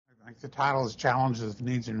The title is Challenges,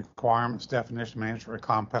 Needs, and Requirements Definition Management for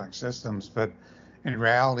Complex Systems, but in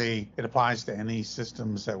reality, it applies to any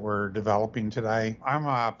systems that we're developing today. I'm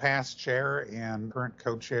a past chair and current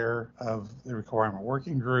co-chair of the Requirement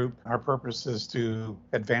Working Group. Our purpose is to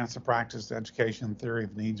advance the practice of education theory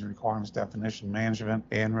of needs and requirements definition management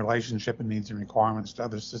and relationship and needs and requirements to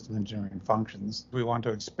other system engineering functions. We want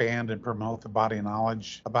to expand and promote the body of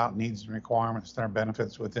knowledge about needs and requirements and their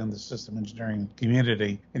benefits within the system engineering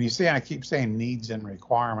community. And you see, I keep saying needs and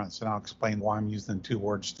requirements, and I'll explain why I'm using the two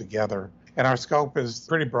words together. And our scope is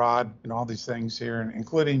pretty broad in all these things here,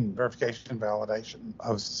 including verification and validation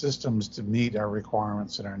of systems to meet our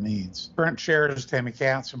requirements and our needs. Current chair is Tammy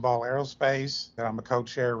Katz from Ball Aerospace. And I'm a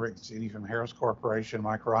co-chair, Rick Zini from Harris Corporation,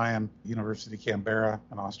 Mike Ryan, University of Canberra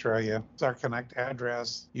in Australia. It's our Connect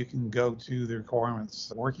address. You can go to the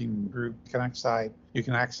Requirements Working Group Connect site. You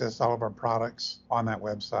can access all of our products on that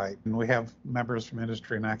website. And we have members from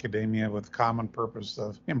industry and academia with the common purpose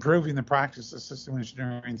of improving the practice of system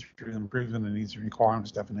engineering through improving the needs and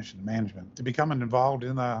requirements definition and management. To become involved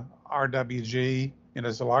in the RWG, and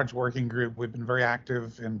as a large working group, we've been very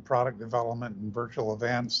active in product development and virtual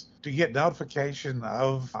events. To get notification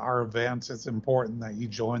of our events, it's important that you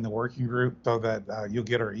join the working group so that you'll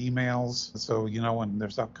get our emails. So you know when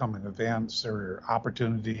there's upcoming events or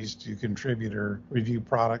opportunities to contribute or review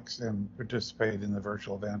products and participate in the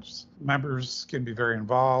virtual events. Members can be very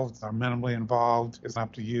involved or minimally involved. It's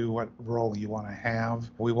up to you what role you want to have.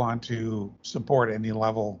 We want to support any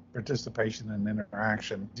level participation and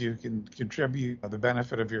interaction. You can contribute the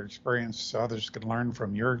benefit of your experience so others can learn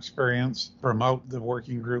from your experience, promote the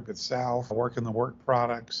working group itself, work in the work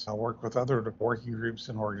products, work with other working groups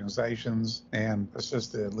and organizations, and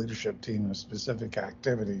assist the leadership team in specific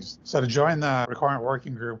activities. So to join the Requirement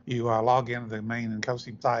Working Group, you log into the main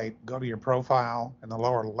Incosi site, go to your profile. In the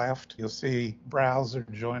lower left, you'll see Browse or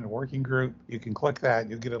Join a Working Group. You can click that.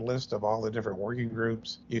 You'll get a list of all the different working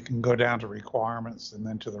groups. You can go down to Requirements, and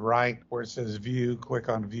then to the right where it says View, click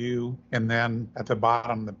on View, and then at the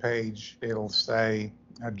bottom of the page, it'll say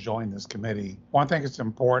join this committee. One thing that's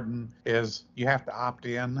important is you have to opt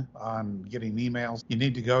in on getting emails. You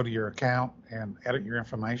need to go to your account and edit your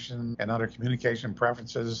information and under communication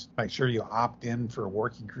preferences. Make sure you opt in for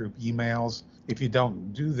working group emails. If you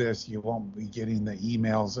don't do this, you won't be getting the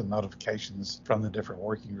emails and notifications from the different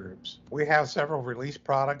working groups. We have several release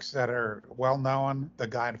products that are well known. The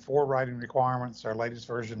Guide for Writing Requirements, our latest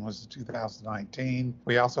version was 2019.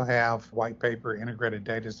 We also have white paper, Integrated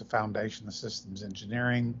Data as the Foundation of Systems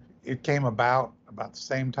Engineering. It came about the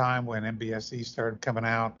same time when MBSE started coming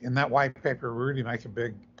out. In that white paper, we really make a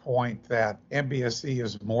big point that MBSE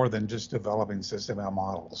is more than just developing SysML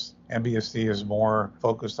models. MBSE is more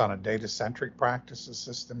focused on a data-centric practice of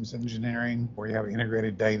systems engineering, where you have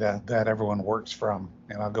integrated data that everyone works from,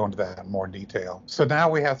 and I'll go into that in more detail. So now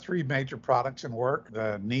we have three major products in work.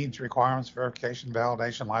 The Needs, Requirements, Verification,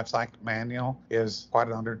 Validation Lifecycle Manual is quite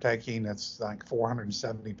an undertaking. It's like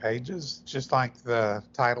 470 pages. Just like the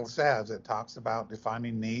title says, it talks about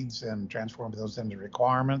defining needs and transforming those into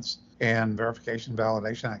requirements and verification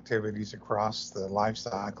validation activities across the life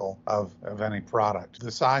cycle of any product. The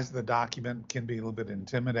size of the document can be a little bit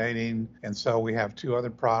intimidating, and so we have two other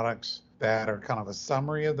products that are kind of a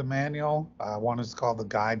summary of the manual. One is called the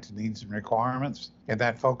Guide to Needs and Requirements, and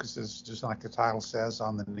that focuses, just like the title says,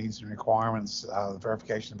 on the needs and requirements, the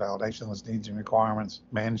verification and validation of those needs and requirements,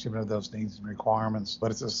 management of those needs and requirements,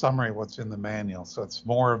 but it's a summary of what's in the manual. So it's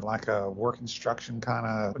more of like a work instruction kind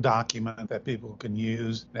of document that people can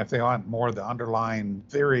use. And if they want more of the underlying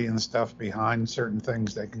theory and stuff behind certain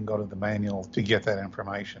things, they can go to the manual to get that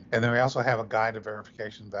information. And then we also have a Guide to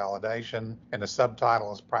Verification and Validation, and the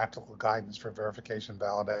subtitle is Practical Guidance for Verification,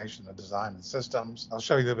 Validation of Design and Systems. I'll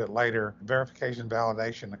show you a little bit later. Verification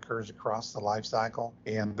validation occurs across the life cycle,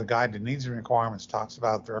 and the Guide to Needs and Requirements talks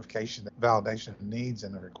about verification, validation of needs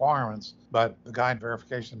and the requirements, but the Guide to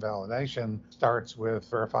Verification and Validation starts with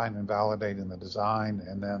verifying and validating the design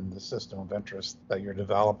and then the system of interest that you're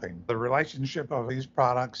developing. The relationship of these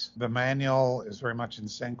products, the manual is very much in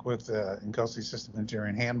sync with the Incosi System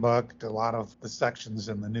Engineering Handbook. A lot of the sections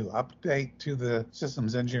in the new update to the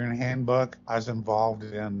Systems Engineering Handbook, I was involved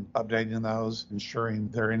in updating those, ensuring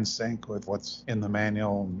they're in sync with what's in the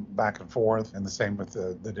manual back and forth, and the same with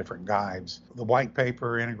the different guides. The white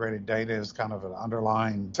paper integrated data is kind of an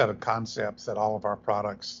underlying set of concepts that all of our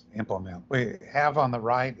products implement. We have on the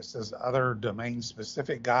right, it says other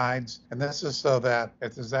domain-specific guides, and this is so that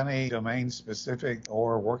if there's any domain-specific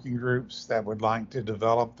or working groups that would like to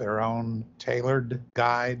develop their own tailored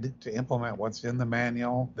guide to implement what's in the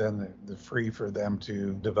manual, then it's free for them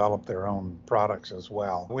to develop their own products as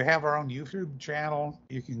well. We have our own YouTube channel.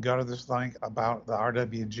 You can go to this link about the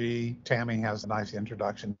RWG. Tammy has a nice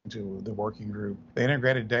introduction to the working group. The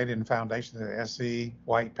Integrated Data and Foundation of the SE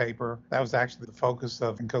white paper, that was actually the focus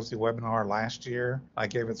of NCOSE webinar last year. I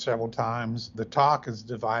gave it several times. The talk is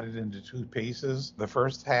divided into two pieces. The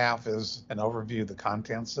first half is an overview of the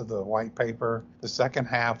contents of the white paper. The second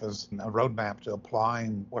half is a roadmap to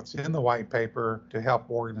applying what's in the white paper to help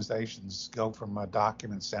organizations go from a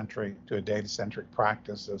document-centric to a data-centric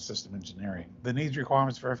practice of system engineering. The needs,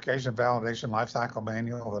 requirements, verification, and validation lifecycle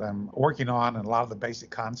manual that I'm working on, and a lot of the basic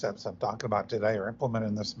concepts I'm talking about today are implemented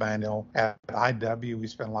in this manual. At IW, we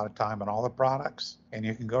spend a lot of time on all the products, and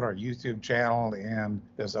you can go to our YouTube channel, and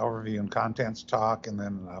there's overview and contents talk, and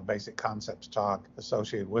then basic concepts talk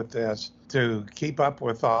associated with this. To keep up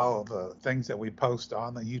with all of the things that we post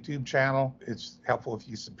on the YouTube channel, it's helpful if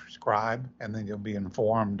you subscribe, and then you'll be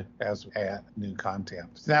informed as we add new content.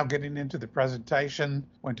 So now getting into the presentation,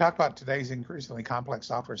 when we talk about today's increasingly complex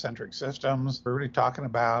software-centric systems, we're really talking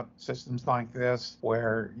about systems like this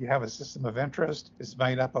where you have a system of interest. It's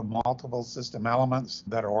made up of multiple system elements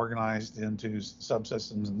that are organized into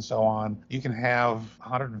subsystems and so on. You can have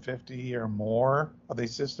 150 or more of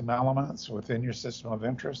these system elements within your system of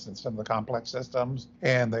interest in some of the complex systems,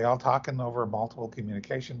 and they all talking over multiple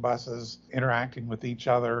communication buses, interacting with each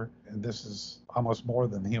other. And this is almost more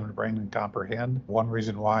than the human brain can comprehend. One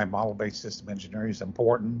reason why model-based system engineering is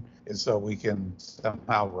important is so we can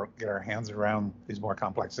somehow get our hands around these more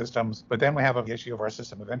complex systems. But then we have the issue of our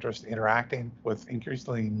system of interest interacting with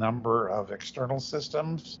increasingly number of external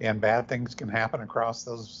systems, and bad things can happen across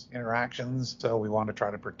those interactions. So we want to try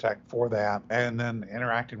to protect for that. And then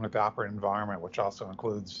interacting with the operating environment, which also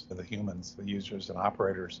includes the humans, the users and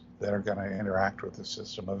operators that are going to interact with the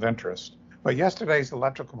system of interest. But yesterday's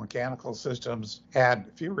electrical mechanical systems had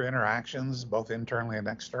fewer interactions, both internally and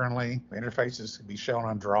externally. Interfaces could be shown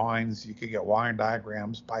on drawings. You could get wiring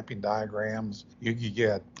diagrams, piping diagrams. You could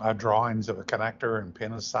get drawings of a connector and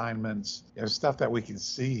pin assignments, stuff that we can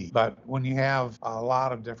see. But when you have a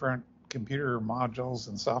lot of different computer modules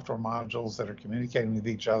and software modules that are communicating with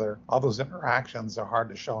each other, all those interactions are hard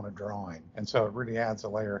to show in a drawing. And so it really adds a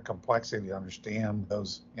layer of complexity to understand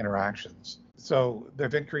those interactions. So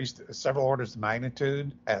they've increased several orders of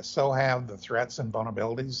magnitude, so have the threats and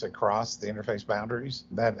vulnerabilities across the interface boundaries.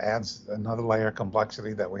 That adds another layer of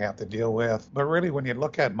complexity that we have to deal with. But really, when you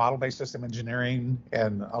look at model-based system engineering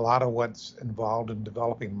and a lot of what's involved in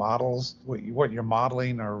developing models, what you're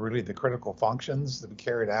modeling are really the critical functions that be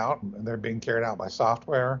carried out, and they're being carried out by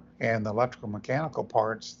software. And the electrical mechanical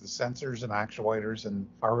parts, the sensors and actuators, and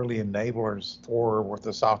are really enablers for what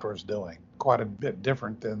the software is doing. Quite a bit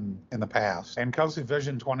different than in the past. And NCOSE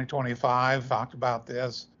Vision 2025 talked about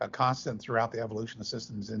this. A constant throughout the evolution of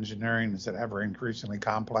systems engineering is an ever-increasingly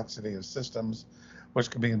complexity of systems, which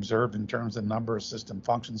can be observed in terms of number of system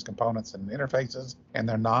functions, components, and interfaces, and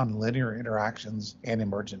their non-linear interactions and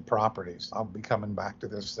emergent properties. I'll be coming back to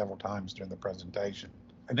this several times during the presentation.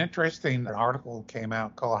 An interesting article came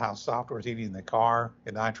out called How Software is Eating the Car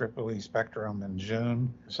in IEEE Spectrum in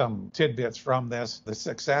June. Some tidbits from this. The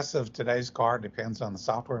success of today's car depends on the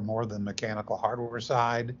software more than mechanical hardware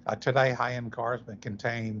side. Today, high-end cars may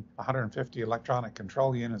contain 150 electronic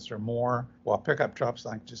control units or more, while pickup trucks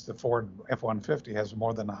like just the Ford F-150 has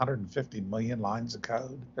more than 150 million lines of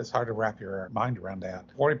code. It's hard to wrap your mind around that.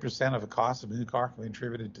 40% of the cost of a new car can be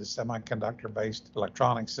attributed to semiconductor-based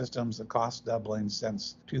electronic systems, the cost doubling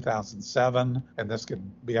since 2007, and this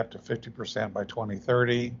could be up to 50% by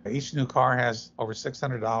 2030. Each new car has over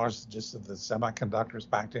 $600 just of the semiconductors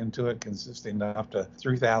packed into it, consisting of up to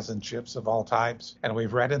 3,000 chips of all types. And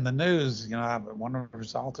we've read in the news, one of the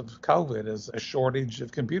results of COVID is a shortage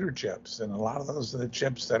of computer chips, and a lot of those are the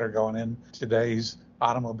chips that are going in today's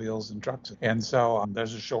automobiles and trucks. And so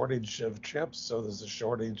there's a shortage of chips, so there's a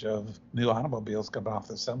shortage of new automobiles coming off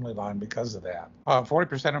the assembly line because of that.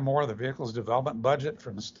 40% or more of the vehicle's development budget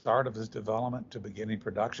from the start of its development to beginning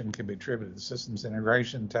production can be attributed to systems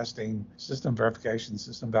integration, testing, system verification,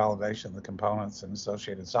 system validation of the components and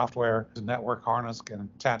associated software. The network harness can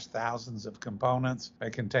attach thousands of components. They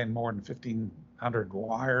contain more than 1,500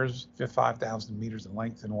 wires, 5,000 meters in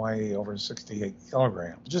length and weigh over 68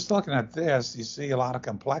 kilograms. Just looking at this, you see a lot of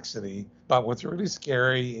complexity, But what's really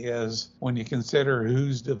scary is when you consider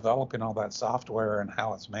who's developing all that software and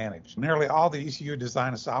how it's managed. Nearly all the ECU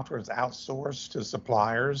design of software is outsourced to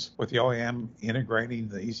suppliers, with the OEM integrating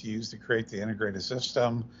the ECUs to create the integrated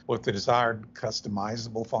system with the desired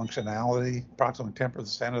customizable functionality. Approximately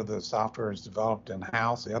 10% of the software is developed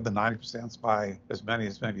in-house. The other 90% is by as many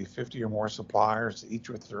as maybe 50 or more suppliers, each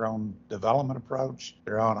with their own development approach,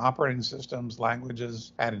 their own operating systems,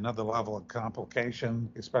 languages, adding another level of complication,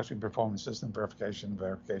 especially performing system verification,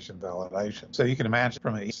 validation. So you can imagine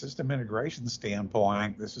from a system integration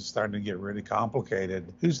standpoint, this is starting to get really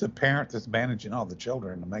complicated. Who's the parent that's managing all the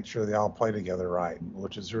children to make sure they all play together right,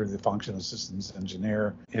 which is really the function of systems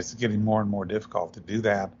engineer. It's getting more and more difficult to do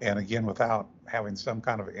that. And again, without having some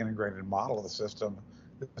kind of integrated model of the system,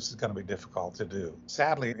 this is going to be difficult to do.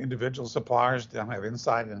 Sadly, individual suppliers don't have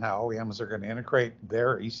insight in how OEMs are going to integrate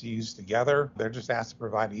their ECUs together. They're just asked to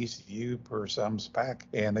provide ECU per some spec,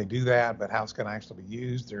 and they do that, but how it's going to actually be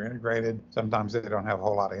used, they're integrated. Sometimes they don't have a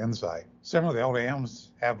whole lot of insight. Similarly, OEMs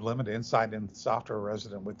have limited insight into the software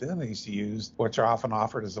resident within the ECUs, which are often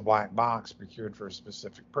offered as a black box procured for a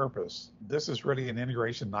specific purpose. This is really an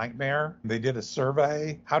integration nightmare. They did a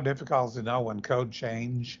survey. How difficult is it to know when code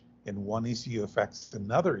change in one ECU affects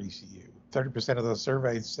another ECU? 30% of those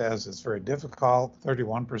surveys says it's very difficult.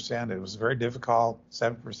 31% it was very difficult.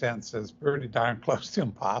 7% says pretty darn close to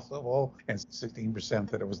impossible. And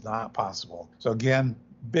 16% that it was not possible. So again,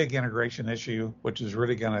 big integration issue, which is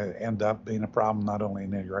really going to end up being a problem not only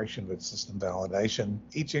in integration but system validation.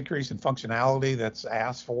 Each increase in functionality that's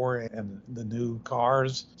asked for in the new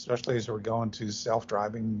cars, especially as we're going to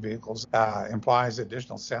self-driving vehicles, implies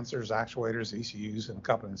additional sensors, actuators, ECUs, and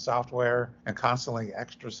accompanying software, and constantly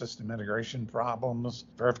extra system integration problems,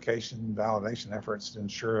 verification, validation efforts to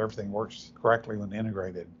ensure everything works correctly when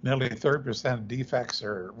integrated. Nearly 30% of defects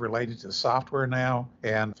are related to software now,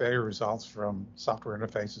 and failure results from software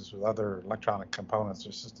interfaces with other electronic components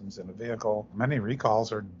or systems in a vehicle. Many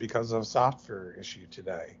recalls are because of a software issue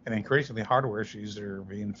today, and increasingly hardware issues are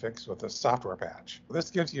being fixed with a software patch. This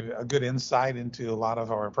gives you a good insight into a lot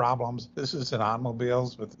of our problems. This is in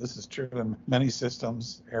automobiles, but this is true in many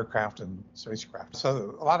systems, aircraft and spacecraft.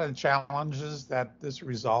 So a lot of the challenges that this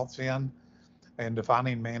results in and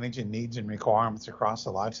defining, managing needs and requirements across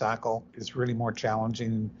the lifecycle is really more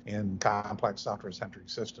challenging in complex software-centric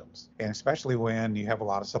systems, and especially when you have a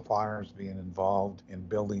lot of suppliers being involved in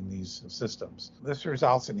building these systems. This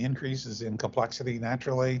results in increases in complexity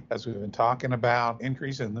naturally, as we've been talking about,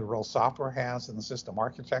 increase in the role software has in the system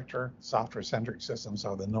architecture. Software-centric systems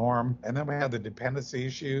are the norm. And then we have the dependency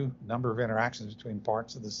issue, number of interactions between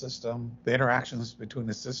parts of the system, the interactions between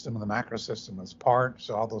the system and the macro system as part,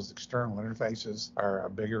 so all those external interfaces are a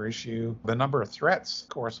bigger issue. The number of threats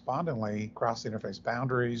correspondingly cross the interface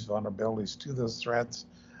boundaries, vulnerabilities to those threats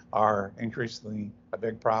are increasingly a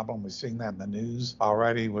big problem. We've seen that in the news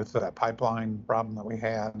already with that pipeline problem that we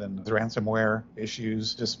had and the ransomware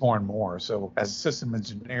issues, just more and more. So as system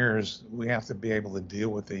engineers, we have to be able to deal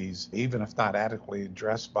with these, even if not adequately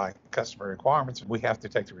addressed by customer requirements. We have to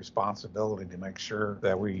take the responsibility to make sure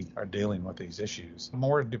that we are dealing with these issues.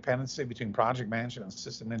 More dependency between project management and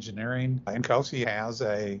system engineering. NCOSI has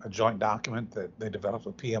a joint document that they developed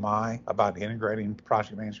with PMI about integrating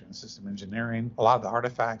project management and system engineering. A lot of the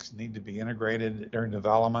artifacts need to be integrated during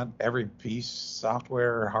development. Every piece,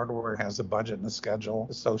 software or hardware, has a budget and a schedule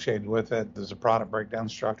associated with it. There's a product breakdown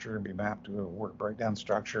structure and be mapped to a work breakdown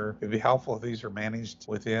structure. It'd be helpful if these are managed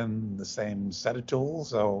within the same set of tools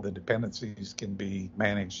so the dependencies can be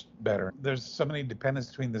managed better. There's so many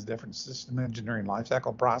dependencies between the different system engineering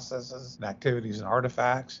lifecycle processes and activities and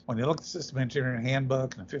artifacts. When you look at the system engineering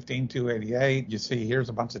handbook in 15288, you see here's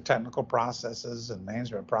a bunch of technical processes and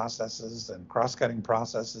management processes and cross-cutting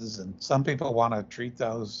processes, and some people want to treat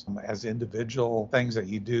those as individual things that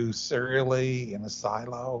you do serially in a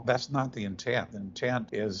silo. That's not the intent. The intent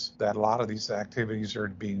is that a lot of these activities are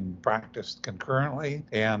being practiced concurrently,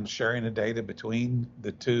 and sharing the data between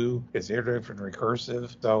the two is iterative and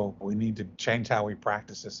recursive. So we need to change how we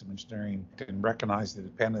practice system engineering and recognize the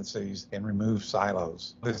dependencies and remove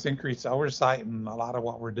silos. This increased oversight in a lot of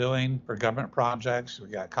what we're doing. For government projects, we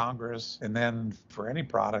got Congress, and then for any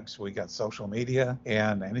products, we got social media,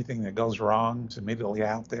 and anything that goes wrong is immediately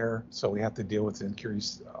out there. So we have to deal with the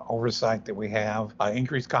increased oversight that we have,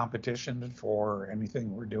 increased competition for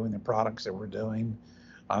anything we're doing, the products that we're doing.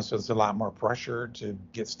 So there's a lot more pressure to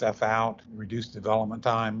get stuff out, reduce development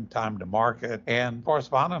time, time to market, and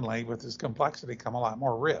correspondingly with this complexity come a lot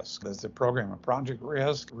more risk. There's the program and project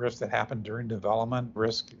risk that happen during development,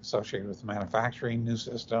 risk associated with manufacturing new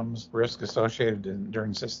systems, risk associated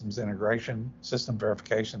during systems integration, system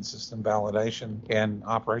verification, system validation, and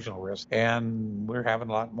operational risk. And we're having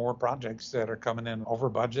a lot more projects that are coming in over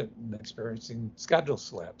budget and experiencing schedule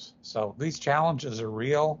slips. So these challenges are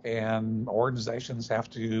real, and organizations have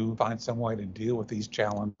to find some way to deal with these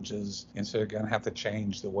challenges, and so they're going to have to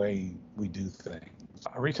change the way we do things.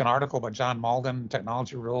 A recent article by John Malden,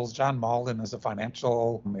 Technology Rules. John Malden is a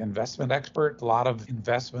financial investment expert, a lot of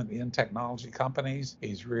investment in technology companies.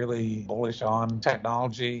 He's really bullish on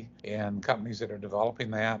technology and companies that are developing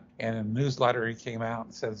that. And in a newsletter, he came out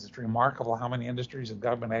and says it's remarkable how many industries and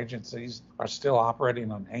government agencies are still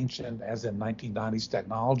operating on ancient, as in 1990s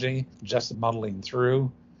technology, just muddling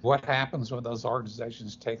through. What happens when those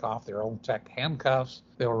organizations take off their old tech handcuffs?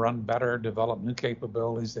 They'll run better, develop new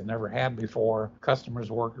capabilities they never had before. Customers,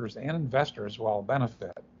 workers, and investors will all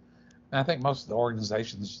benefit. And I think most of the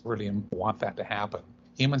organizations really want that to happen.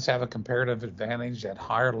 Humans have a comparative advantage at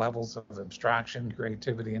higher levels of abstraction,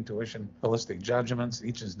 creativity, intuition, holistic judgments.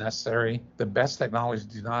 Each is necessary. The best technologies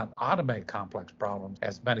do not automate complex problems,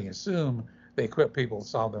 as many assume. They equip people to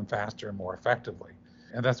solve them faster and more effectively.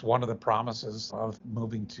 And that's one of the promises of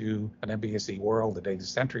moving to an MBSE world, the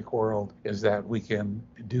data-centric world, is that we can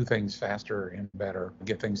do things faster and better,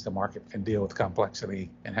 get things to market and deal with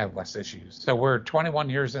complexity and have less issues. So we're 21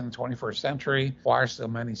 years in the 21st century. Why are so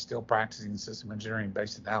many still practicing system engineering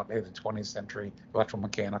based on outdated 20th century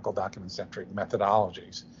electromechanical document-centric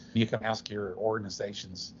methodologies? You can ask your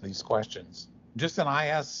organizations these questions. Just in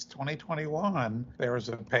IS 2021, there was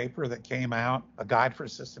a paper that came out, a guide for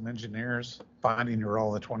system engineers, finding your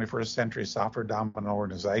role in the 21st century software dominant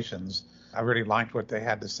organizations. I really liked what they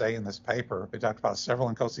had to say in this paper. They talked about several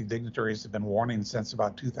NCOSE dignitaries have been warning since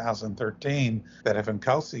about 2013 that if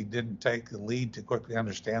NCOSE didn't take the lead to quickly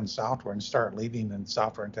understand software and start leading in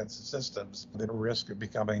software-intensive systems, the risk of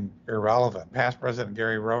becoming irrelevant. Past President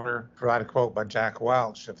Gary Roeder provided a quote by Jack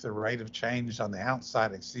Welch: if the rate of change on the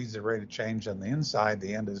outside exceeds the rate of change on the inside,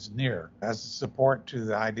 the end is near. As a support to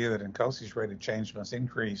the idea that NCOSE's rate of change must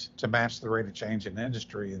increase to match the rate of change in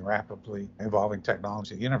industry and rapidly evolving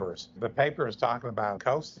technology universe. The paper is talking about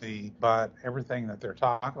NCOSE, but everything that they're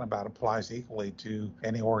talking about applies equally to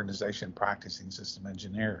any organization practicing system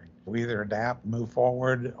engineering. We either adapt, move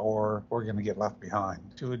forward, or we're going to get left behind.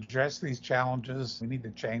 To address these challenges, we need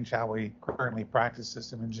to change how we currently practice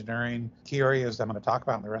system engineering. Key areas I'm going to talk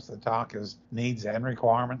about in the rest of the talk is needs and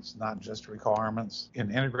requirements, not just requirements.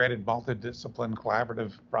 An integrated, multidiscipline,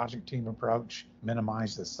 collaborative project team approach,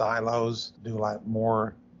 minimize the silos, do a lot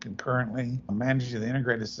more concurrently, managing the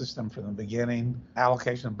integrated system from the beginning,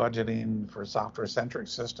 allocation budgeting for software-centric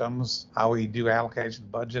systems, how we do allocation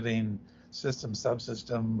budgeting, system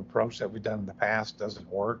subsystem approach that we've done in the past doesn't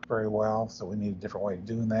work very well, so we need a different way of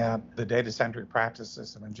doing that. The data-centric practice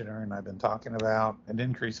system engineering I've been talking about, an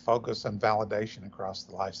increased focus on validation across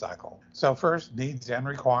the lifecycle. So first, needs and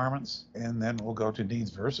requirements, and then we'll go to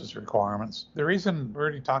needs versus requirements. The reason we're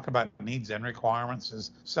already talking about needs and requirements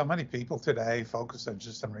is so many people today focus on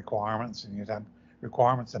just on requirements, and you'd have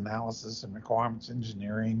requirements analysis and requirements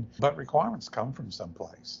engineering, but requirements come from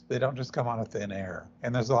someplace. They don't just come out of thin air.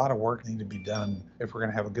 And there's a lot of work that need to be done if we're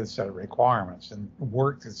going to have a good set of requirements. And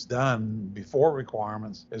work that's done before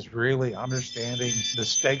requirements is really understanding the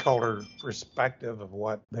stakeholder perspective of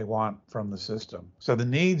what they want from the system. So the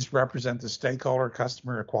needs represent the stakeholder,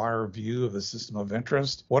 customer, acquirer view of the system of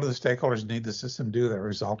interest. What do the stakeholders need the system to do that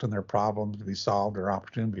result in their problem to be solved or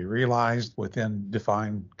opportunity to be realized within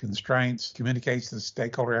defined constraints? Communicates the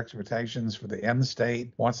stakeholder expectations for the end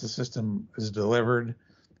state. Once the system is delivered,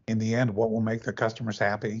 in the end, what will make the customers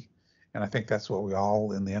happy? And I think that's what we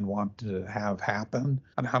all, in the end, want to have happen.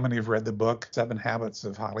 And how many have read the book, 7 Habits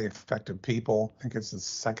of Highly Effective People? I think it's the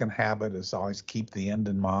second habit is always keep the end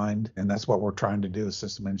in mind. And that's what we're trying to do as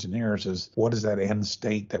system engineers is what is that end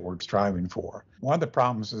state that we're striving for? One of the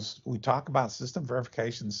problems is we talk about system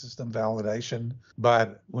verification, system validation,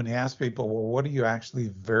 but when you ask people, well, what do you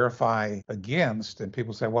actually verify against? And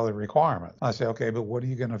people say, well, the requirements. I say, okay, but what are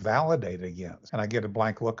you going to validate against? And I get a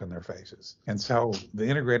blank look on their faces. And so the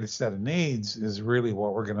integrated set of needs is really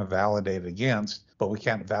what we're going to validate against, but we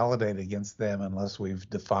can't validate against them unless we've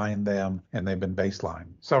defined them and they've been baselined.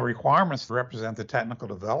 So requirements represent the technical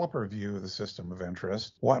developer view of the system of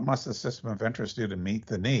interest. What must the system of interest do to meet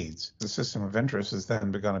the needs? The system of interest is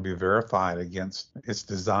then going to be verified against its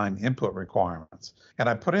design input requirements. And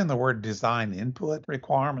I put in the word design input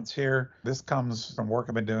requirements here. This comes from work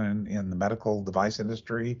I've been doing in the medical device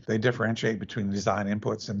industry. They differentiate between design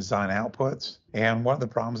inputs and design outputs. And one of the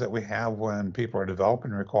problems that we have when people are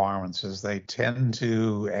developing requirements is they tend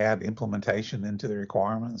to add implementation into the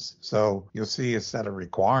requirements. So you'll see a set of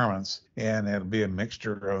requirements and it'll be a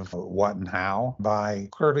mixture of what and how. By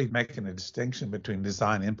clearly making a distinction between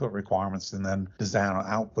design input requirements and then design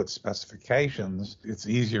output specifications, it's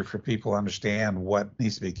easier for people to understand what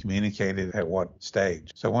needs to be communicated at what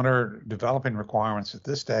stage. So when we're developing requirements at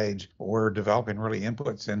this stage, we're developing really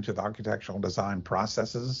inputs into the architectural design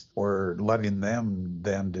processes. We're letting them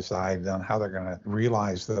then decide on how they're going to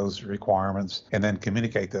realize those requirements and then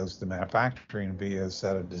communicate those to manufacturing via a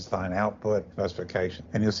set of design output specifications.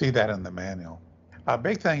 And you'll see that in the manual. A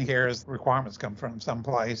big thing here is requirements come from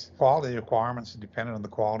someplace. Quality requirements are dependent on the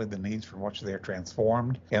quality of the needs from which they're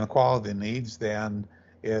transformed. And the quality of the needs then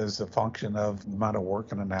is a function of the amount of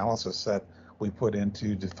work and analysis that we put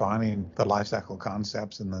into defining the lifecycle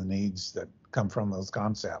concepts and the needs that come from those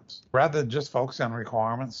concepts. Rather than just focus on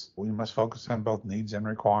requirements, we must focus on both needs and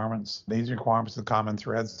requirements. Needs and requirements are common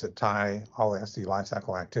threads that tie all SD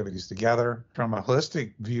lifecycle activities together. From a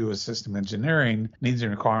holistic view of system engineering, needs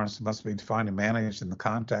and requirements must be defined and managed in the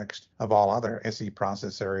context of all other SE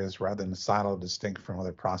process areas rather than siloed distinct from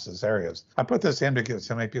other process areas. I put this in because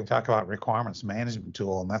so many people talk about requirements management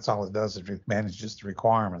tool, and that's all it does is manage just the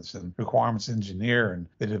requirements. And requirements engineer, and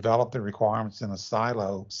they develop the requirements in a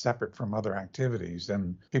silo separate from other activities.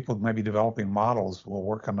 And people maybe developing models will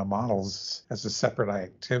work on the models as a separate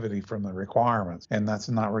activity from the requirements. And that's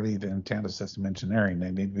not really the intent of system engineering. They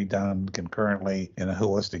need to be done concurrently in a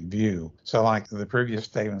holistic view. So like the previous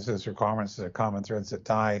statement says, requirements are common threads that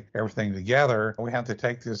tie everything together. We have to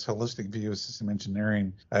take this holistic view of system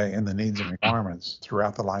engineering in the needs and requirements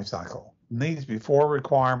throughout the life cycle. Needs before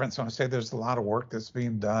requirements. When I say there's a lot of work that's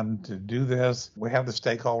being done to do this, we have the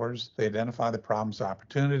stakeholders. They identify the problems,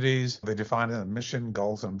 opportunities. They define the mission,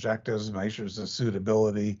 goals, and objectives, measures of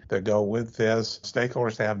suitability that go with this.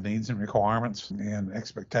 Stakeholders have needs and requirements and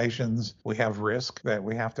expectations. We have risk that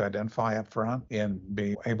we have to identify up front and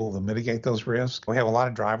be able to mitigate those risks. We have a lot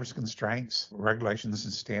of drivers constraints, regulations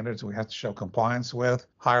and standards we have to show compliance with,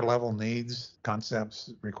 higher level needs,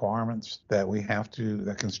 concepts, requirements that we have to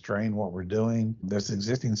that constrain what we're doing. There's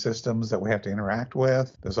existing systems that we have to interact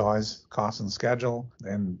with. There's always cost and schedule,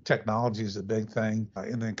 and technology is a big thing.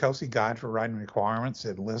 In the COSI guide for writing requirements,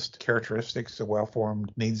 it lists characteristics of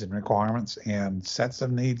well-formed needs and requirements and sets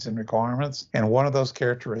of needs and requirements. And one of those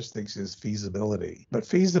characteristics is feasibility. But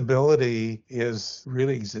feasibility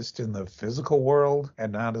really exists in the physical world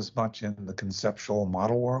and not as much in the conceptual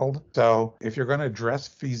model world. So if you're going to address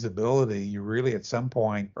feasibility, you really at some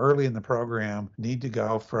point early in the program need to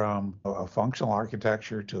go from a functional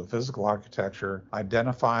architecture to a physical architecture,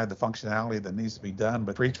 identify the functionality that needs to be done,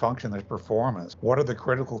 but for each function there's performance. What are the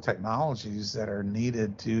critical technologies that are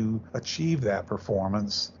needed to achieve that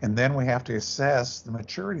performance? And then we have to assess the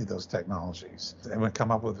maturity of those technologies. And we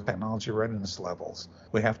come up with the technology readiness levels.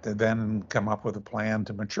 We have to then come up with a plan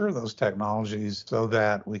to mature those technologies so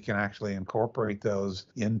that we can actually incorporate those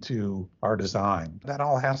into our design. That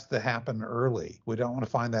all has to happen early. We don't want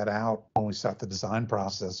to find that out when we start the design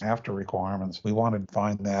process after requirements. We want to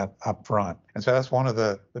find that up front. And so that's one of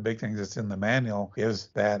the big things that's in the manual is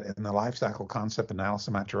that in the lifecycle concept analysis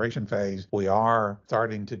maturation phase, we are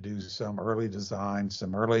starting to do some early design,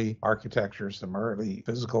 some early architecture, some early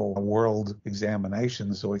physical world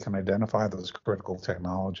examinations so we can identify those critical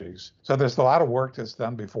technologies. So there's a lot of work that's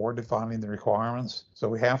done before defining the requirements. So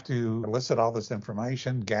we have to elicit all this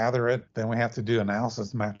information, gather it, then we have to do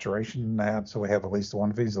analysis maturation in that so we have at least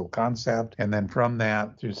one feasible concept. And then from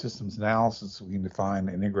that, through systems analysis, we can define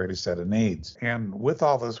an integrated set of needs. And with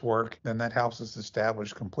all this work, then that helps us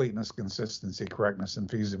establish completeness, consistency, correctness, and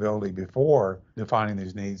feasibility before defining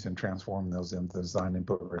these needs and transforming those into design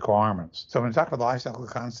input requirements. So when we talk about the lifecycle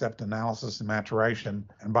concept analysis and maturation,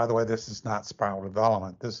 and by the way, this is not spiral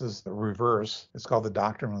development. This is the reverse. It's called the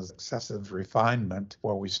doctrine of excessive refinement,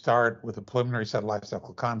 where we start with a preliminary set of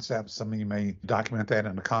lifecycle concepts. Some of you may document that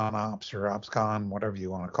in a ConOps or OpsCon, whatever you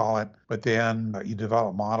want to call it. But then you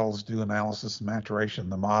develop models models, do analysis and maturation of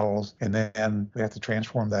the models, and then we have to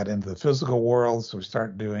transform that into the physical world. So we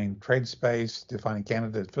start doing trade space, defining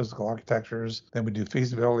candidate physical architectures. Then we do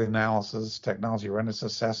feasibility analysis, technology readiness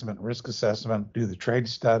assessment, risk assessment, do the trade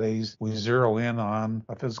studies. We zero in on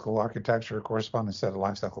a physical architecture, a corresponding set of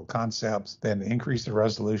lifecycle concepts, then increase the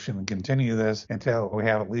resolution and continue this until we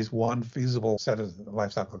have at least one feasible set of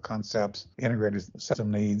lifecycle concepts, integrated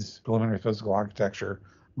system needs, preliminary physical architecture,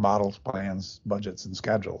 models, plans, budgets, and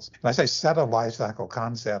schedules. And I say set of lifecycle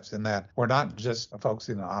concepts in that we're not just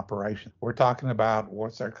focusing on operation. We're talking about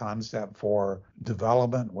what's our concept for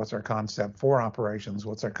development, what's our concept for operations,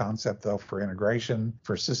 what's our concept, though, for integration,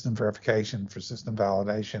 for system verification, for system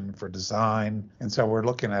validation, for design. And so we're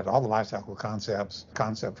looking at all the lifecycle concepts,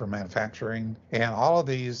 concept for manufacturing, and all of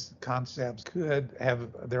these concepts could have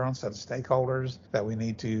their own set of stakeholders that we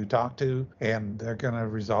need to talk to, and they're going to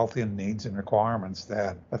result in needs and requirements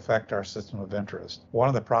that affect our system of interest. One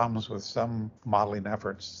of the problems with some modeling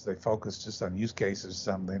efforts, they focus just on use cases,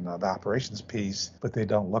 something the operations piece, but they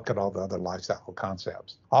don't look at all the other lifecycle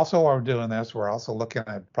concepts. Also, while we're doing this, we're also looking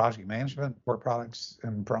at project management, work products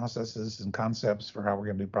and processes and concepts for how we're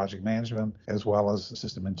going to do project management, as well as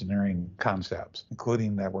system engineering concepts,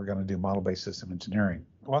 including that we're going to do model-based system engineering.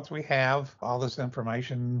 Once we have all this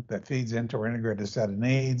information that feeds into our integrated set of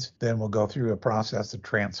needs, then we'll go through a process to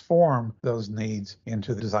transform those needs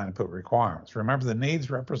into the design input requirements. Remember, the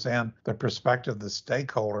needs represent the perspective of the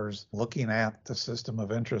stakeholders looking at the system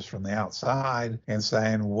of interest from the outside and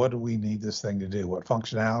saying, what do we need this thing to do? What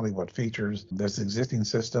functionality, what features? There's existing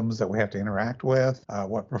systems that we have to interact with.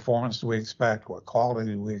 What performance do we expect? What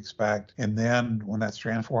quality do we expect? And then when that's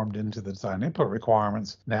transformed into the design input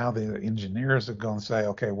requirements, now the engineers are going to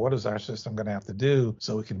say, okay, what is our system going to have to do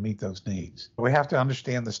so we can meet those needs? We have to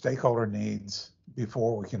understand the stakeholder needs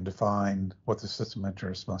before we can define what the system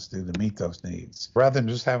interest must do to meet those needs. Rather than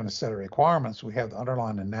just having a set of requirements, we have the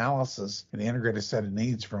underlying analysis and the integrated set of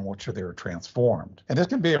needs from which they were transformed. And this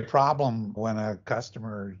can be a problem when a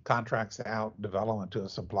customer contracts out development to a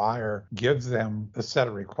supplier, gives them a set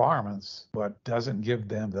of requirements, but doesn't give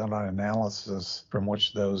them the underlying analysis from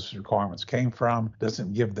which those requirements came from,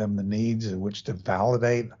 doesn't give them the needs in which to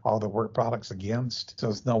validate all the work products against. So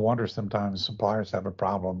it's no wonder sometimes suppliers have a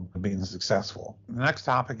problem being successful. The next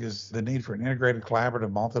topic is the need for an integrated,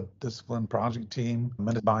 collaborative, multidiscipline project team,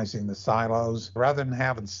 minimizing the silos. Rather than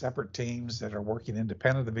having separate teams that are working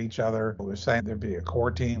independent of each other, we're saying there'd be a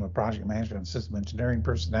core team of project management and system engineering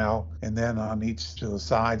personnel, and then on each of the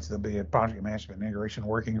sides, there'll be a project management and integration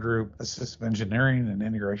working group, a system engineering and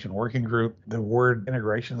integration working group. The word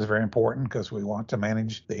integration is very important because we want to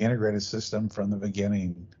manage the integrated system from the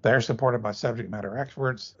beginning. They're supported by subject matter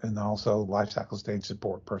experts and also lifecycle stage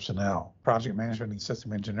support personnel. Project management and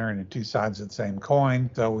system engineering are two sides of the same coin,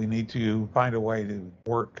 so we need to find a way to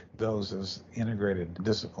work those as integrated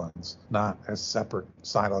disciplines, not as separate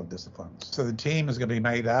siloed disciplines. So the team is going to be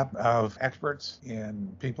made up of experts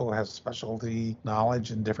and people who have specialty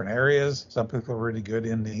knowledge in different areas. Some people are really good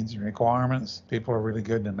in needs and requirements. People are really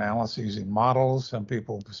good in analysis using models. Some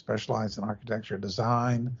people specialize in architecture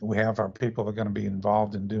design. We have our people that are going to be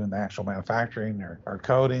involved in doing the actual manufacturing or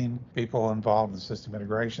coding, people involved in system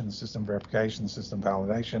integration, system verification, system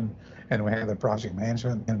validation, and we have the project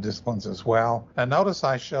management and disciplines as well. And notice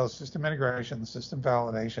I show system integration, system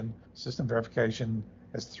validation, system verification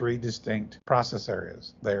as three distinct process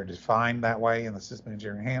areas. They are defined that way in the System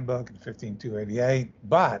Engineering Handbook in 15288,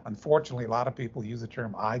 but unfortunately, a lot of people use the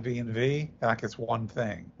term IV and V like it's one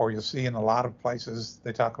thing. Or you'll see in a lot of places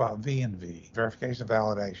they talk about V and V, verification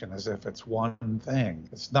validation, as if it's one thing.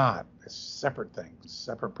 It's not. It's separate things,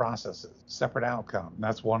 separate processes, separate outcomes. And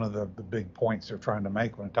that's one of the big points they're trying to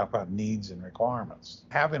make when we talk about needs and requirements.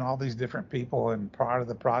 Having all these different people in part of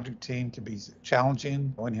the project team can be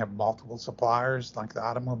challenging when you have multiple suppliers, like the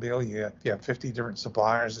automobile. You have 50 different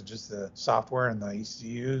suppliers of just the software and the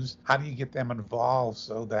ECUs. How do you get them involved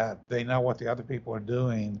so that they know what the other people are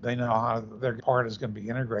doing? They know how their part is going to be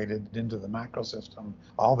integrated into the macro system,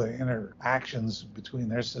 all the interactions between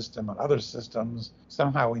their system and other systems.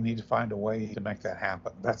 Somehow we need to find a way to make that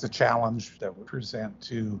happen. That's a challenge that we present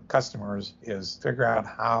to customers, is figure out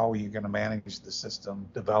how you're going to manage the system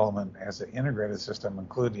development as an integrated system,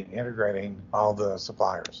 including integrating all the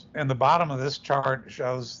suppliers. And the bottom of this chart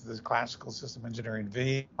shows the classical system engineering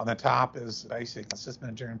V. On the top is basic system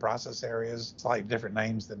engineering process areas, slightly different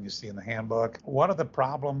names than you see in the handbook. One of the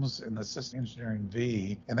problems in the system engineering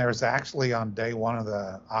V, and there was actually on day one of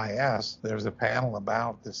the IS, there was a panel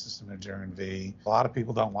about the system engineering V. A lot of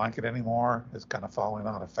people don't like it anymore. It's kind of falling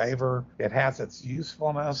out of favor. It has its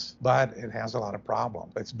usefulness, but it has a lot of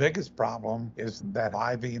problems. Its biggest problem is that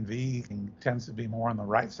IV and V tends to be more on the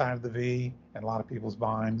right side of the V in a lot of people's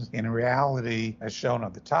minds. In reality, as shown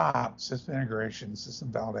at the top, system integration,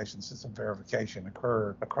 system validation, system verification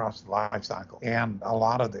occur across the life cycle. And a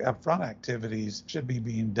lot of the upfront activities should be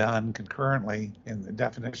being done concurrently in the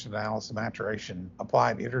definition, analysis, maturation,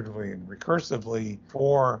 applied iteratively and recursively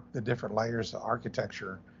for the different layers of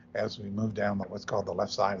architecture as we move down what's called the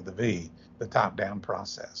left side of the V, the top-down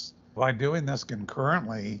process. By doing this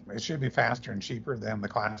concurrently, it should be faster and cheaper than the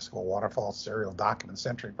classical waterfall serial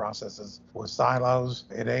document-centric processes with silos.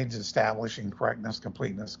 It aids establishing correctness,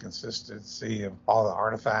 completeness, consistency of all the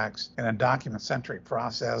artifacts. In a document-centric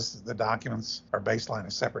process, the documents are baselined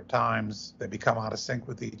at separate times. They become out of sync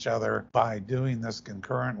with each other. By doing this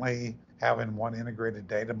concurrently, having one integrated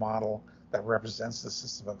data model that represents the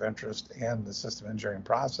system of interest and the system engineering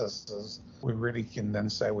processes, we really can then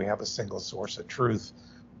say we have a single source of truth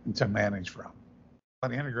to manage from.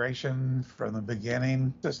 Integration from the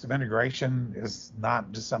beginning. System integration is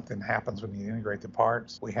not just something that happens when you integrate the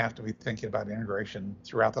parts. We have to be thinking about integration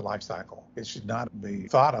throughout the life cycle. It should not be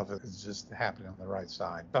thought of as just happening on the right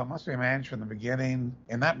side. So it must be managed from the beginning,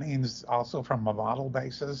 and that means also from a model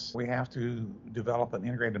basis. We have to develop an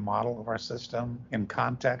integrated model of our system in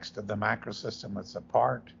context of the macro system that's a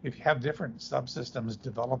part. If you have different subsystems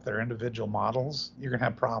develop their individual models, you're going to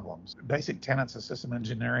have problems. Basic tenets of system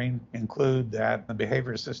engineering include that the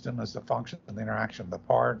behavior system is the function of the interaction of the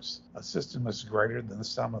parts. A system is greater than the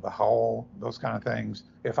sum of the whole, those kind of things.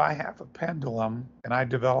 If I have a pendulum and I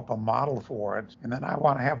develop a model for it, and then I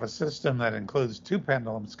want to have a system that includes two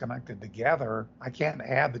pendulums connected together, I can't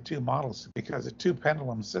add the two models because a two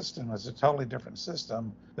pendulum system is a totally different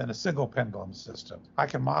system than a single pendulum system. I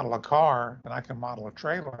can model a car and I can model a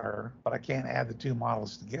trailer, but I can't add the two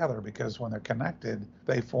models together because when they're connected,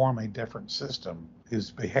 they form a different system whose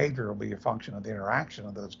behavior will be a function of the interaction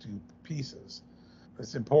of those two pieces.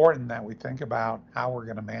 It's important that we think about how we're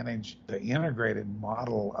going to manage the integrated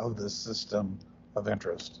model of the system of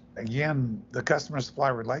interest. Again, the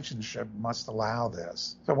customer-supplier relationship must allow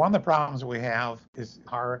this. So one of the problems we have is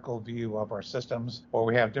hierarchical view of our systems, where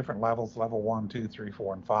we have different levels, level 1, 2, 3,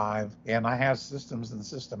 4, and 5. And I have systems and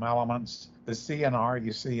system elements. The C and R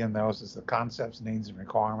you see in those is the concepts, needs, and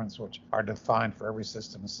requirements, which are defined for every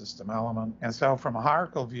system and system element. And so from a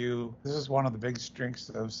hierarchical view, this is one of the big strengths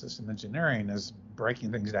of system engineering is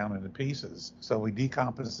breaking things down into pieces. So we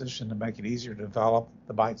decomposition to make it easier to develop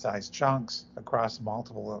the bite-sized chunks across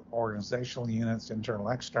multiple organizational units, internal,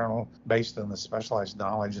 external, based on the specialized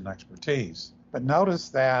knowledge and expertise. But notice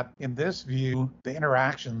that in this view, the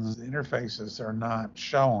interactions, the interfaces are not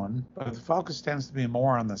shown, but the focus tends to be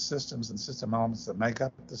more on the systems and system elements that make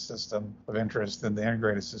up the system of interest than the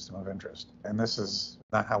integrated system of interest. And this is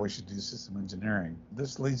not how we should do system engineering.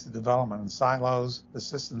 This leads to development in silos, the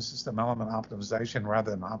system element optimization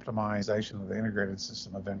rather than optimization of the integrated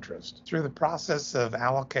system of interest. Through the process of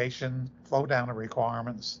allocation, flow down of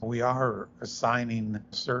requirements, we are assigning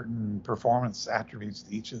certain performance attributes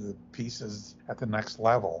to each of the pieces at the next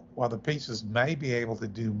level. While the pieces may be able to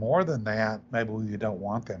do more than that, maybe we don't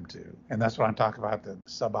want them to. And that's what I'm talking about, the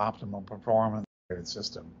suboptimal performance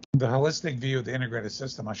system. The holistic view of the integrated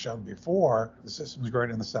system I showed before, the system is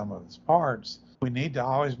greater than the sum of its parts. We need to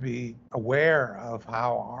always be aware of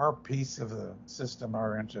how our piece of the system,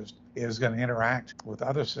 our interest, is going to interact with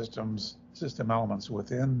other systems, system elements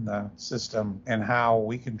within the system, and how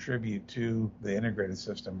we contribute to the integrated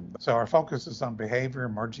system. So our focus is on behavior,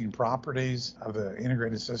 emerging properties of the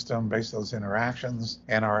integrated system based on those interactions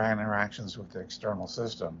and our interactions with the external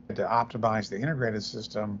system. To optimize the integrated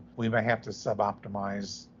system, we may have to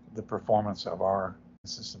sub-optimize the performance of our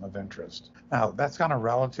system of interest. Now, that's kind of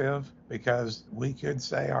relative because we could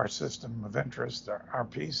say our system of interest, our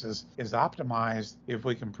piece is optimized if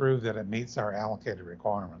we can prove that it meets our allocated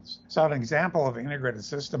requirements. So an example of an integrated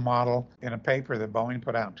system model in a paper that Boeing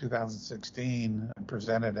put out in 2016 and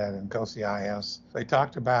presented at INCOSI-IS, they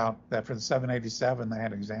talked about that for the 787, they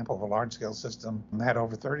had an example of a large-scale system and they had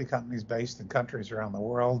over 30 companies based in countries around the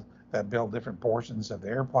world that built different portions of the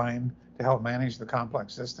airplane to help manage the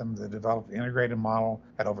complex system. They developed the integrated model,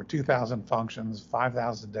 had over 2,000 functions,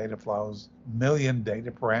 5,000 data flows, million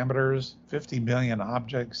data parameters, 50 million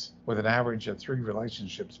objects with an average of 3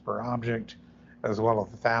 relationships per object, as well as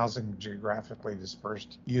 1,000 geographically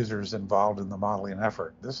dispersed users involved in the modeling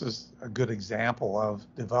effort. This is a good example of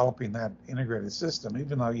developing that integrated system,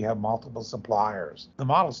 even though you have multiple suppliers. The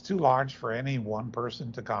model's too large for any one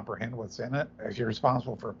person to comprehend what's in it. If you're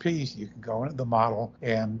responsible for a piece, you can go into the model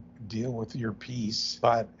and deal with your piece,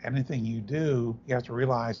 but anything you do, you have to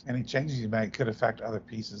realize any changes you make could affect other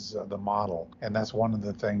pieces of the model, and that's one of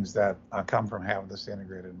the things that come from having this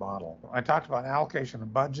integrated model. I talked about allocation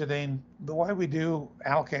and budgeting. The way we do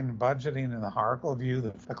allocating and budgeting in the hierarchical view,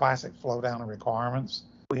 the classic flow down of requirements,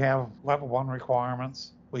 we have level 1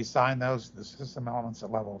 requirements. We assign those to the system elements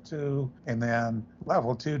at level 2, and then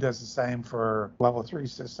level 2 does the same for level 3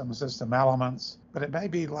 system elements. But it may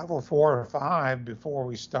be level 4 or 5 before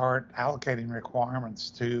we start allocating requirements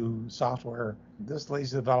to software. This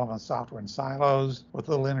leads to development of software in silos with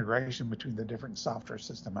little integration between the different software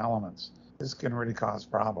system elements. This can really cause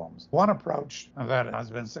problems. One approach that has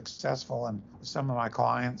been successful in some of my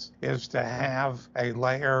clients is to have a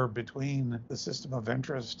layer between the system of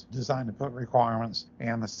interest designed to put requirements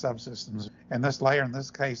and the subsystems. And this layer, in this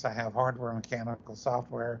case, I have hardware, mechanical,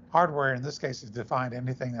 software. Hardware, in this case, is defined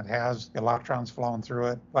anything that has electrons flowing through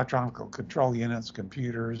it, electronic control units,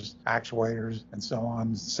 computers, actuators, and so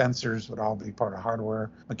on. Sensors would all be part of hardware.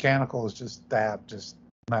 Mechanical is just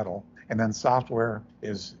metal. And then software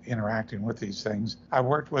is interacting with these things. I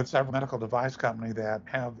worked with several medical device companies that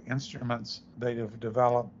have instruments they have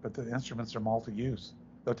developed, but the instruments are multi-use.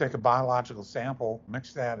 They'll take a biological sample,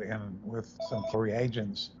 mix that in with some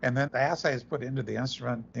reagents, and then the assay is put into the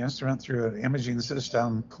instrument. The instrument, through an imaging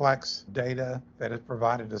system, collects data that is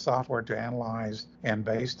provided to software to analyze, and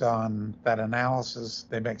based on that analysis,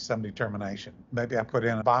 they make some determination. Maybe I put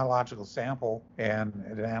in a biological sample, and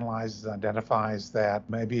it analyzes and identifies that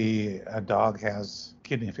maybe a dog has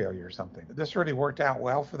kidney failure or something. This really worked out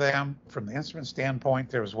well for them. From the instrument standpoint,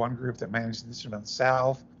 there was one group that managed the instrument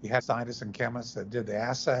itself. You had scientists and chemists that did the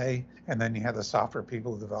assay, and then you had the software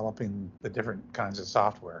people developing the different kinds of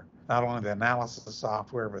software. Not only the analysis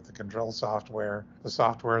software, but the control software, the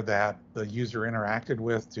software that the user interacted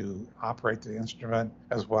with to operate the instrument,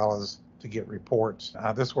 as well as to get reports.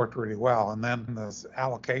 This worked really well. And then this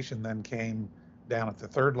allocation then came down at the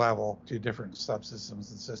third level to different subsystems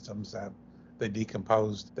and systems that they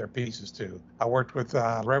decomposed their pieces to. I worked with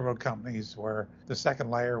railroad companies where the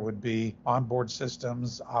second layer would be onboard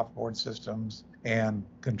systems, offboard systems, and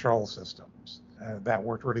control systems. That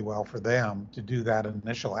worked really well for them to do that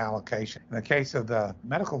initial allocation. In the case of the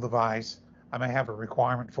medical device, I may have a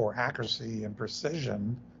requirement for accuracy and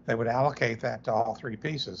precision. They would allocate that to all three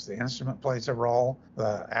pieces. The instrument plays a role,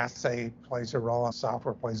 the assay plays a role, and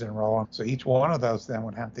software plays a role. So each one of those then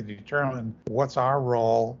would have to determine what's our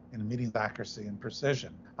role in meeting accuracy and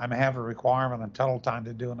precision. I may have a requirement on total time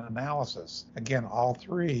to do an analysis. Again, all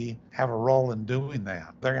three have a role in doing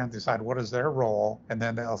that. They're going to decide what is their role, and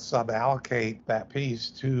then they'll sub-allocate that piece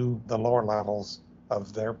to the lower levels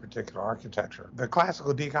of their particular architecture. The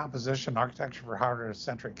classical decomposition architecture for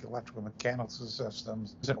hardware-centric electrical mechanical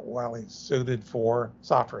systems isn't well suited for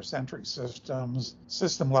software-centric systems.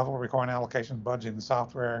 System level requiring allocation, budgeting, and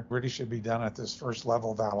software really should be done at this first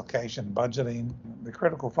level of allocation, budgeting. The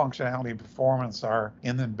critical functionality and performance are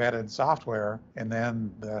in the embedded software, and then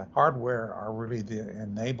the hardware are really the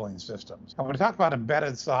enabling systems. And when we talk about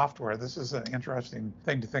embedded software, this is an interesting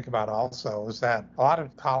thing to think about also, is that a lot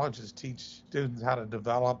of colleges teach students how to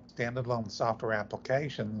develop standalone software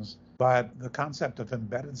applications, but the concept of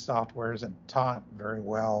embedded software isn't taught very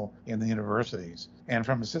well in the universities. And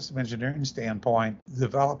from a system engineering standpoint,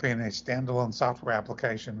 developing a standalone software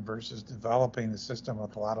application versus developing a system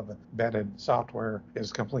with a lot of embedded software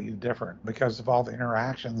is completely different because of all the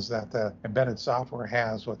interactions that the embedded software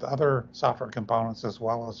has with other software components as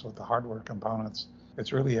well as with the hardware components.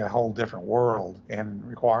 It's really a whole different world and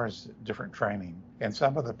requires different training. And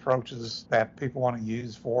some of the approaches that people want to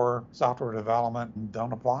use for software development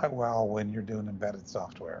don't apply well when you're doing embedded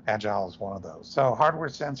software. Agile is one of those. So hardware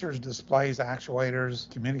sensors, displays, actuators,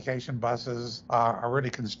 communication buses are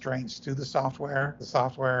really constraints to the software. The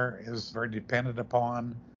software is very dependent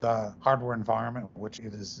upon the hardware environment which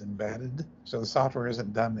it is embedded. So the software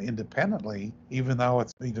isn't done independently, even though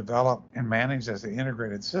it's being developed and managed as an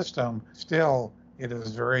integrated system, still it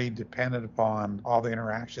is very dependent upon all the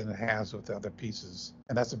interaction it has with the other pieces.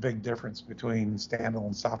 And that's a big difference between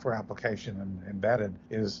standalone software application and embedded,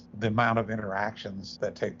 is the amount of interactions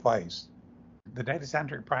that take place. The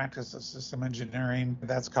data-centric practice of system engineering,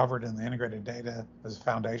 that's covered in the integrated data as a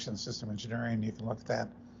foundation of system engineering. You can look at that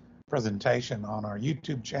presentation on our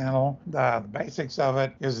YouTube channel. The basics of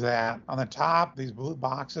it is that on the top, these blue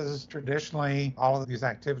boxes, traditionally, all of these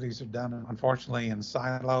activities are done, unfortunately, in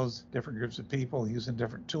silos, different groups of people using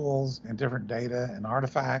different tools and different data and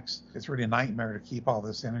artifacts. It's really a nightmare to keep all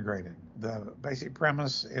this integrated. The basic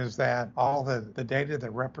premise is that all the data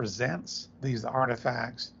that represents these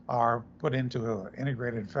artifacts are put into an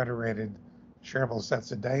integrated, federated, shareable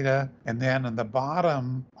sets of data. And then in the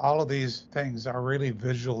bottom, all of these things are really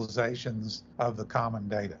visualizations of the common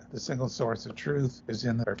data. The single source of truth is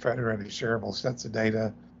in their federated, shareable sets of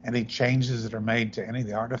data. Any changes that are made to any of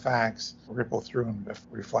the artifacts ripple through and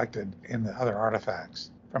reflected in the other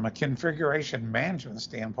artifacts. From a configuration management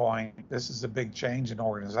standpoint, this is a big change in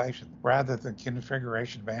organization. Rather than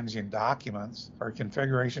configuration managing documents or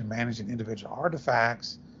configuration managing individual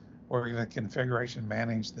artifacts, we're going to configuration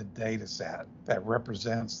manage the data set that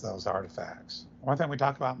represents those artifacts. One thing we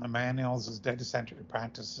talk about in the manuals is data-centric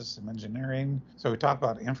practice system engineering. So we talk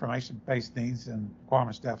about information-based needs and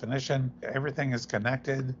requirements definition. Everything is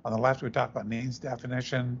connected. On the left, we talk about needs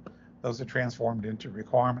definition. Those are transformed into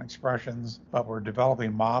requirement expressions, but we're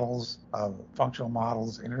developing models of functional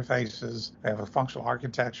models, interfaces. We have a functional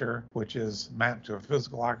architecture, which is mapped to a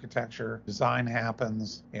physical architecture. Design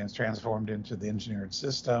happens and is transformed into the engineered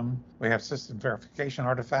system. We have system verification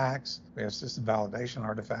artifacts. We have system validation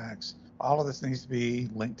artifacts. All of this needs to be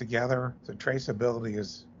linked together. So traceability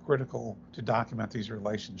is critical to document these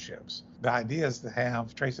relationships. The idea is to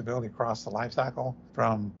have traceability across the lifecycle,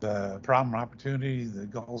 from the problem and opportunity, the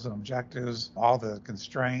goals and objectives, all the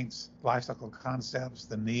constraints, lifecycle concepts,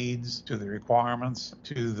 the needs, to the requirements,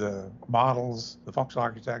 to the models, the functional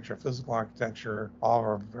architecture, physical architecture, all of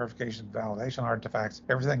our verification and validation artifacts.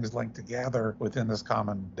 Everything is linked together within this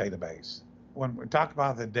common database. When we talk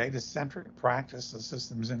about the data-centric practice of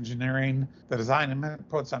systems engineering, the design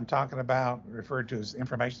inputs I'm talking about referred to as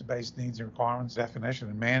information-based needs and requirements, definition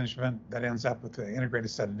and management. That ends up with the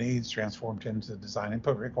integrated set of needs transformed into design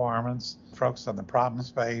input requirements, focused on the problem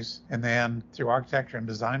space, and then through architecture and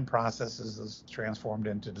design processes is transformed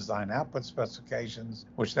into design output specifications,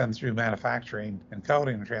 which then through manufacturing and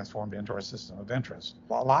coding are transformed into our system of interest.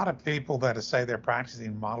 Well, a lot of people that say they're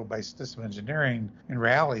practicing model-based system engineering in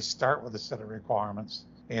reality start with a set of requirements,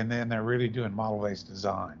 and then they're really doing model-based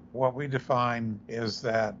design. What we define is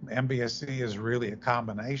that MBSE is really a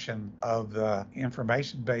combination of the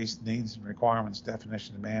information-based needs and requirements,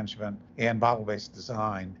 definition and management, and model-based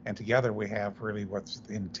design. And together we have really what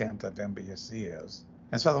the intent of MBSE is.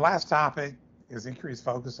 And so the last topic is increased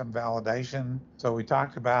focus on validation. So we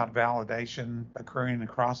talked about validation occurring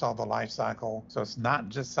across all the life cycle. So it's not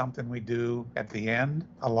just something we do at the end.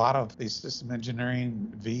 A lot of these system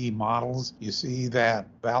engineering VE models, you see that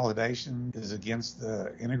validation is against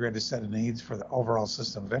the integrated set of needs for the overall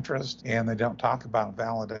system of interest, and they don't talk about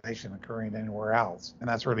validation occurring anywhere else. And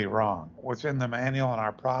that's really wrong. What's in the manual and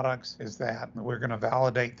our products is that we're going to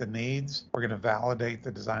validate the needs. We're going to validate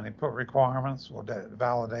the design input requirements. We'll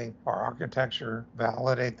validate our architecture,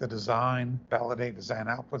 validate the design, validate design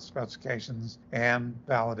output specifications, and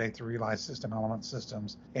validate the realized system element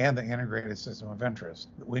systems and the integrated system of interest.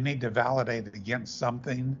 We need to validate it against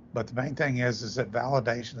something, but the main thing is that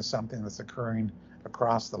validation is something that's occurring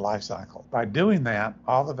across the life cycle. By doing that,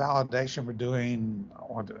 all the validation we're doing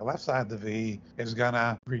on the left side of the V is going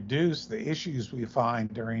to reduce the issues we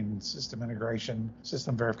find during system integration,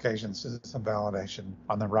 system verification, system validation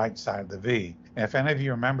on the right side of the V. And if any of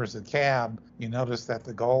you are members of CAB, you notice that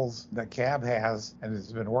the goals that CAB has and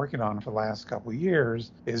has been working on for the last couple of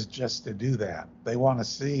years is just to do that. They want to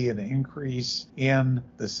see an increase in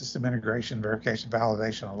the system integration, verification,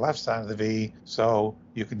 validation on the left side of the V, so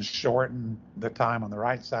you can shorten the time on the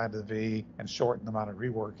right side of the V and shorten the amount of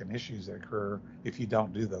rework and issues that occur if you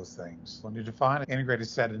don't do those things. When you define an integrated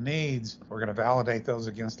set of needs, we're going to validate those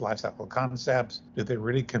against lifecycle concepts. Do they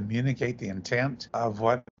really communicate the intent of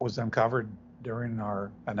what was uncovered during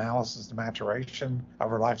our analysis and maturation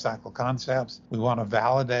of our lifecycle concepts? We want to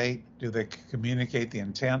validate, do they communicate the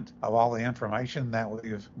intent of all the information that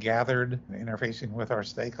we've gathered interfacing with our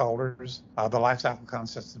stakeholders? The lifecycle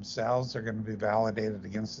concepts themselves are going to be validated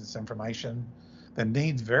against this information. The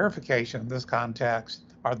needs verification in this context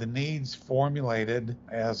are the needs formulated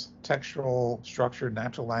as textual, structured,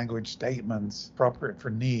 natural language statements appropriate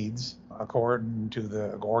for needs according to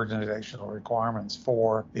the organizational requirements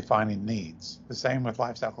for defining needs. The same with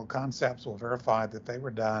lifecycle concepts. Will verify that they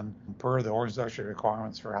were done per the organizational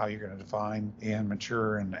requirements for how you're going to define and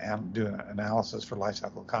mature and do an analysis for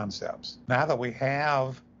lifecycle concepts. Now that we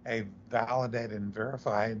have a validated and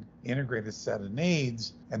verified integrated set of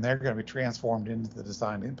needs, and they're going to be transformed into the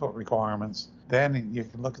design input requirements. then you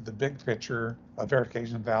can look at the big picture of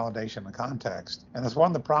verification and validation in context. And that's one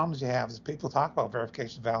of the problems you have is people talk about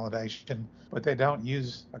verification and validation, but they don't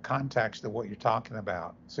use a context of what you're talking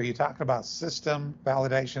about. So you're talking about system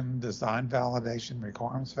validation, design validation,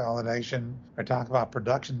 requirements validation. I talk about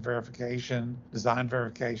production verification, design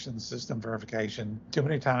verification, system verification. Too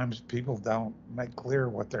many times people don't make clear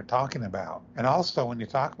what they're talking about. And also when you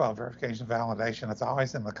talk about verification and validation, it's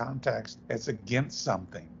always in the context, it's against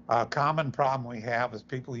something. A common problem we have is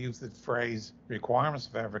people use the phrase requirements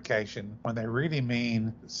verification when they really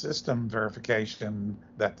mean system verification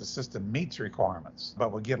that the system meets requirements.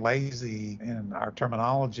 But we get lazy in our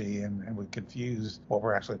terminology and we confuse what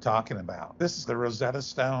we're actually talking about. This is the Rosetta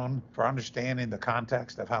Stone for understanding the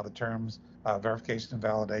context of how the terms verification and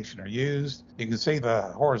validation are used. You can see the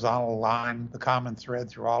horizontal line, the common thread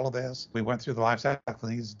through all of this. We went through the lifecycle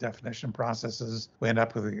needs definition processes. We end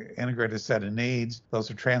up with an integrated set of needs. Those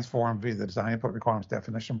are transformed via the design input requirements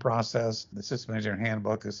definition process. The system engineering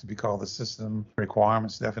handbook, this would be called the system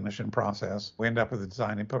requirements definition process. We end up with the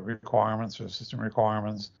design input requirements or system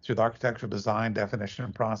requirements. Through the architectural design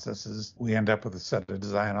definition processes, we end up with a set of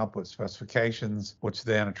design output specifications, which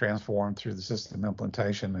then are transformed through the system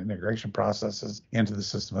implementation and integration processes into the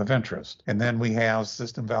system of interest. And then we have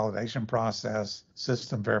system validation process,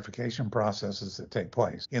 system verification processes that take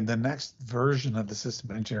place. In the next version of the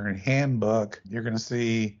system engineering handbook, you're going to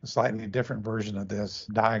see a slightly different version of this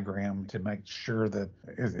diagram to make sure that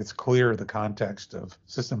it's clear the context of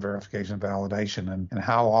system verification and validation and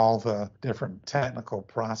how all the different technical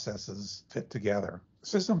processes fit together.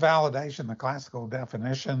 System validation, the classical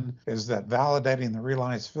definition, is that validating the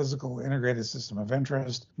realized physical integrated system of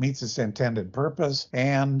interest meets its intended purpose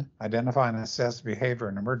and identify and assess behavior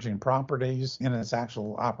and emerging properties in its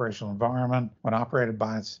actual operational environment when operated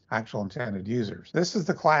by its actual intended users. This is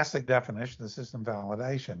the classic definition of system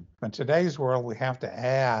validation. In today's world, we have to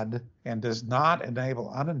add and does not enable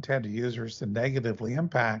unintended users to negatively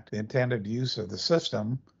impact the intended use of the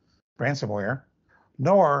system, ransomware,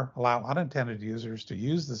 nor allow unintended users to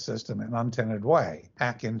use the system in an unintended way,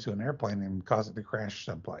 hack into an airplane and cause it to crash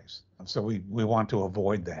someplace. So we want to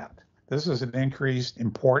avoid that. This is an increased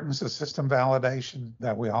importance of system validation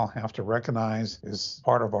that we all have to recognize is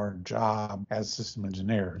part of our job as system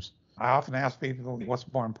engineers. I often ask people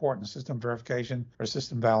what's more important, system verification or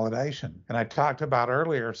system validation. And I talked about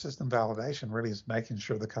earlier, system validation really is making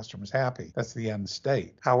sure the customer's happy. That's the end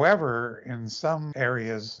state. However, in some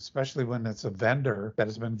areas, especially when it's a vendor that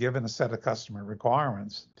has been given a set of customer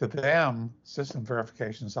requirements, to them, system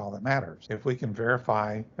verification is all that matters. If we can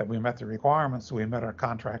verify that we met the requirements, we met our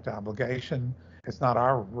contract obligation, it's not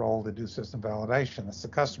our role to do system validation. It's the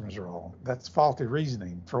customer's role. That's faulty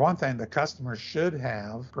reasoning. For one thing, the customer should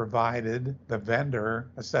have provided the vendor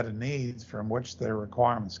a set of needs from which their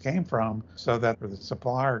requirements came from so that the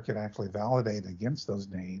supplier could actually validate against those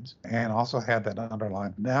needs and also have that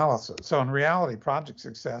underlying analysis. So in reality, project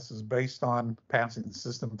success is based on passing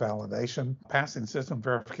system validation. Passing system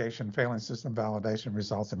verification, failing system validation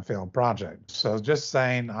results in a failed project. So just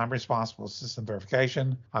saying I'm responsible for system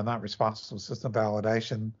verification, I'm not responsible for system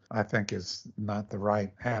validation, I think is not the right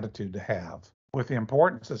attitude to have. With the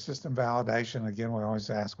importance of system validation, again, we always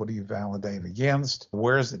ask, what do you validate against?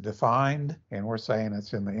 Where is it defined? And we're saying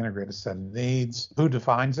it's in the integrated set of needs. Who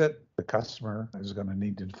defines it? The customer is going to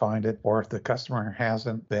need to define it. Or if the customer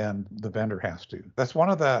hasn't, then the vendor has to. That's one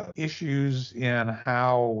of the issues in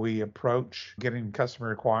how we approach getting customer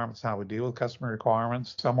requirements, how we deal with customer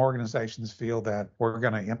requirements. Some organizations feel that we're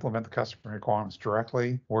going to implement the customer requirements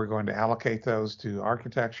directly. We're going to allocate those to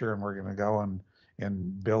architecture, and we're going to go and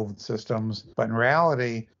build systems. But in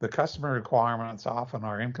reality, the customer requirements often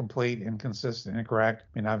are incomplete, inconsistent, incorrect,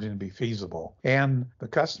 may not even be feasible. And the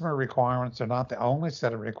customer requirements are not the only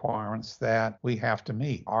set of requirements that we have to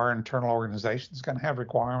meet. Our internal organization is going to have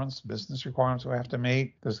requirements, business requirements we have to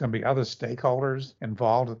meet. There's going to be other stakeholders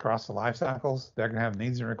involved across the life cycles. They're going to have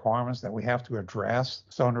needs and requirements that we have to address.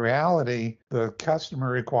 So in reality, the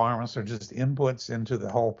customer requirements are just inputs into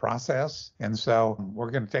the whole process. And so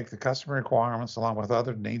we're going to take the customer requirements along with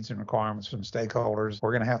other needs and requirements from stakeholders.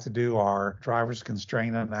 We're going to have to do our driver's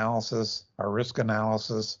constraint analysis, our risk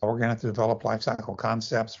analysis. We're going to have to develop lifecycle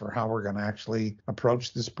concepts for how we're going to actually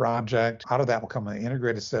approach this project. Out of that will come an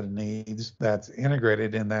integrated set of needs that's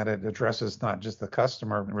integrated in that it addresses not just the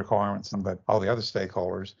customer requirements, but all the other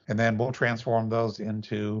stakeholders. And then we'll transform those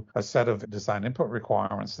into a set of design input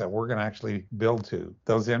requirements that we're going to actually build to.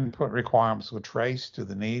 Those input requirements will trace to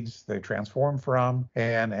the needs they transform from,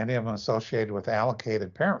 and any of them associated with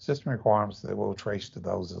allocated parent system requirements that will trace to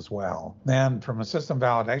those as well. Then from a system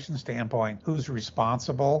validation standpoint, standpoint, who's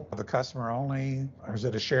responsible? The customer only, or is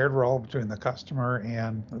it a shared role between the customer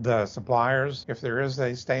and the suppliers? If there is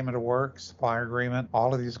a statement of work, supplier agreement,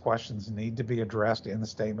 all of these questions need to be addressed in the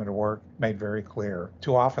statement of work, made very clear.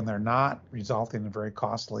 Too often they're not, resulting in very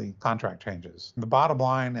costly contract changes. The bottom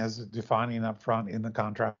line is defining up front in the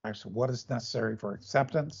contracts what is necessary for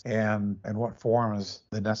acceptance and what form is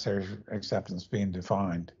the necessary acceptance being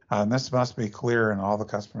defined. And this must be clear in all the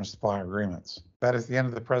customer supplier agreements. That is the end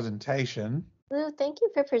of the presentation. Lou, thank you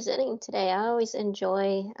for presenting today. I always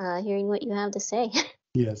enjoy hearing what you have to say.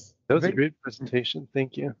 Yes. That was a great presentation.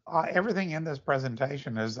 Thank you. Everything in this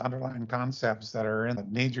presentation is underlying concepts that are in the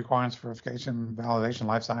needs, requirements, verification, validation,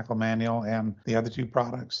 lifecycle manual, and the other two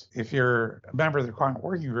products. If you're a member of the requirement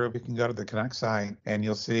working group, you can go to the Connect site and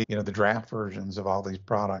you'll see, the draft versions of all these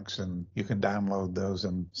products, and you can download those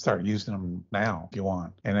and start using them now if you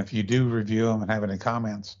want. And if you do review them and have any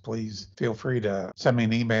comments, please feel free to send me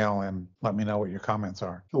an email and let me know what your comments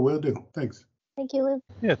are. Oh, will do. Thanks. Thank you, Lou.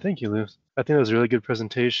 Yeah, thank you, Lou. I think that was a really good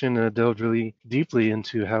presentation, and it delved really deeply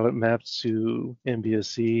into how it maps to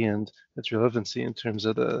MBSE and its relevancy in terms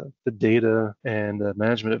of the data and the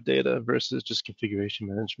management of data versus just configuration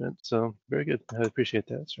management. So very good. I appreciate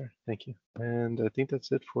that, sir. Thank you. And I think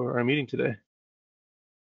that's it for our meeting today.